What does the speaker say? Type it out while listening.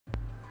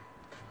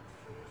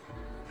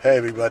Hey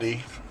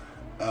everybody,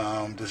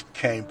 just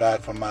came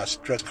back from my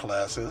stretch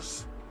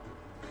classes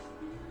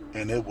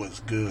and it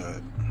was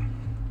good.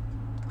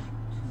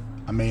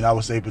 I mean, I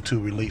was able to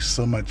release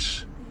so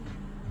much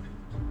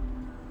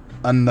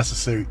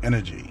unnecessary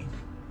energy.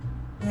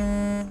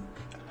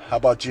 How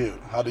about you?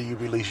 How do you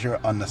release your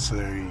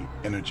unnecessary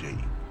energy?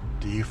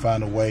 Do you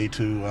find a way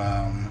to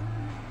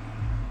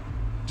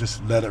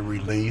just let it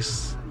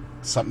release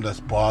something that's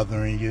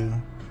bothering you?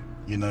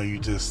 You know, you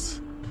just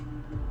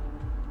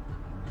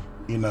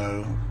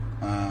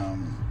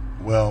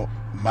well,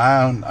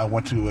 mine, I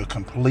went to a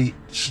complete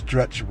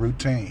stretch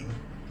routine.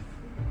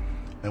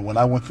 And when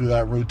I went through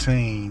that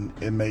routine,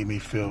 it made me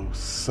feel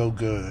so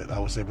good. I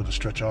was able to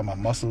stretch all my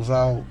muscles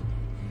out.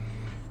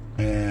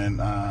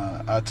 And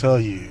I tell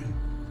you,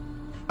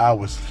 I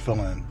was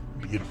feeling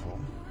beautiful.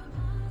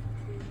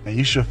 And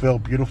you should feel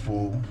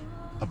beautiful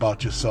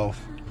about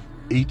yourself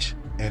each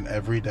and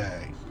every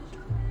day,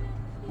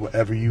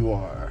 wherever you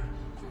are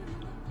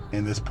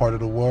in this part of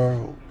the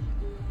world.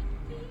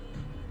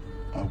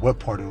 What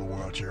part of the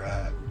world you're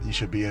at, you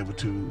should be able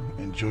to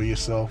enjoy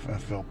yourself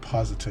and feel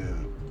positive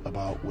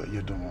about what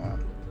you're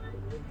doing.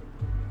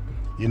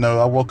 You know,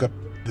 I woke up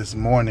this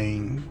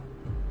morning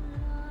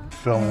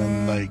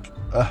feeling like,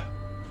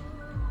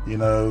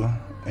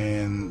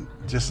 and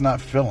just not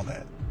feeling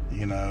it,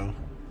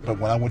 But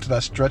when I went to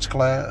that stretch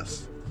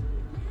class,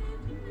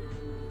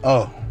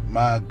 oh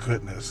my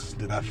goodness,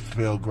 did I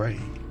feel great.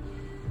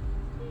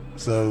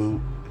 So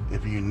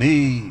if you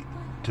need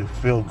to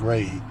feel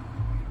great,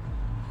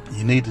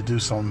 you need to do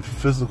some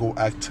physical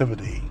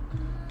activity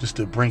just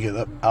to bring it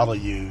up out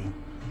of you,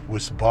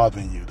 what's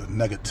bothering you, the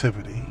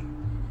negativity.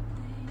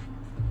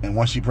 And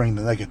once you bring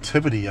the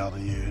negativity out of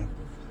you,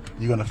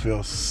 you're going to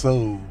feel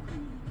so,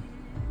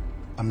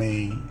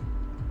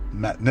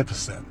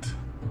 magnificent.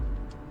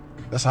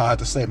 That's how I have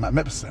to say,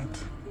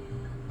 magnificent.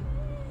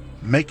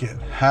 Make it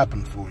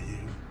happen for you.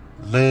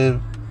 Live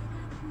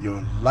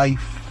your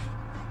life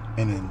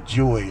and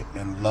enjoy it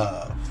in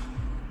love.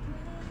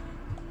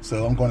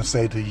 So I'm going to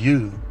say to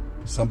you,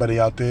 somebody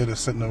out there that's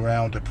sitting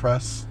around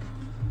depressed,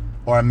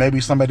 or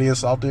maybe somebody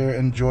that's out there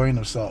enjoying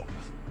themselves,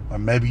 or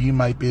maybe you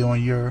might be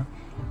on your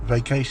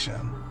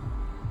vacation.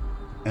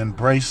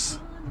 Embrace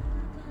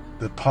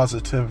the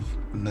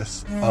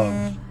positiveness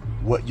of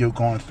what you're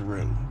going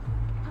through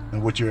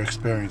and what you're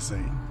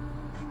experiencing.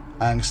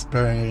 I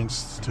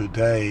experienced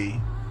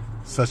today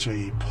such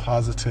a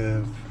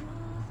positive,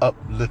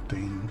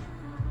 uplifting,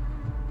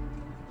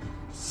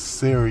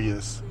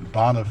 serious,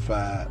 bona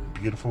fide,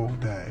 beautiful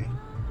day.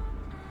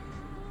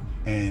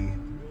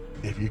 And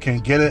if you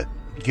can't get it,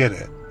 get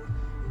it.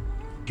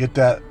 Get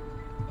that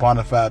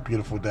bona fide,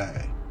 beautiful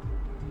day.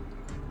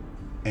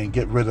 And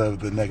get rid of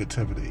the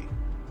negativity.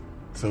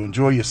 So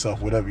enjoy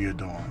yourself, whatever you're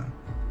doing.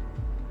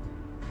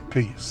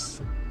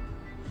 Peace.